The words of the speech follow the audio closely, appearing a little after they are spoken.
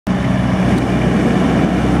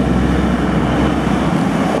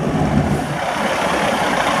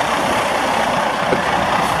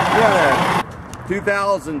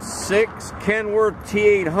2006 Kenworth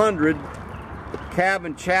T800 cab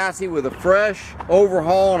and chassis with a fresh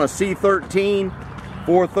overhaul on a C13,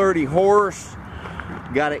 430 horse.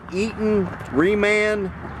 Got an Eaton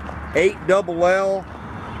Reman 8LL.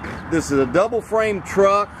 This is a double frame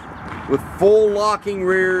truck with full locking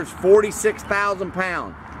rears, 46,000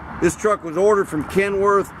 pounds. This truck was ordered from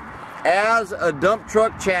Kenworth as a dump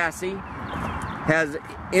truck chassis, has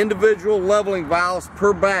individual leveling valves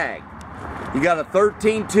per bag. You got a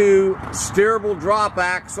 13.2 steerable drop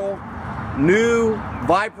axle, new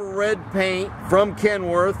Viper red paint from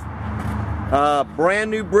Kenworth,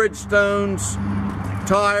 brand new Bridgestones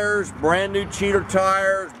tires, brand new cheater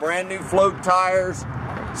tires, brand new float tires.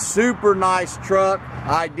 Super nice truck,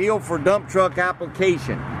 ideal for dump truck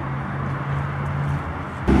application.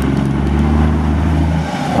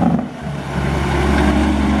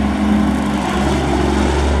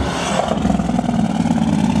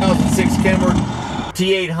 Kenworth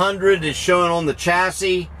T800 is showing on the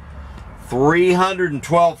chassis,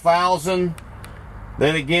 312,000.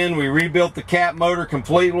 Then again, we rebuilt the cat motor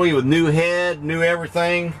completely with new head, new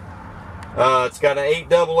everything. It's got an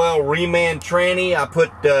 8LL Reman tranny. I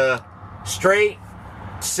put straight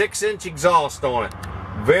 6-inch exhaust on it.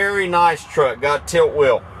 Very nice truck. Got tilt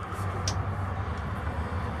wheel.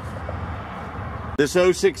 This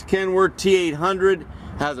 06 Kenworth T800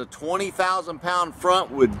 has a 20,000 pound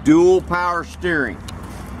front with dual power steering.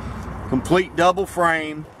 Complete double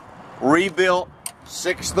frame, rebuilt,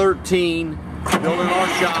 613, built in our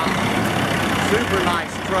shop. Super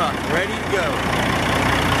nice truck, ready to go.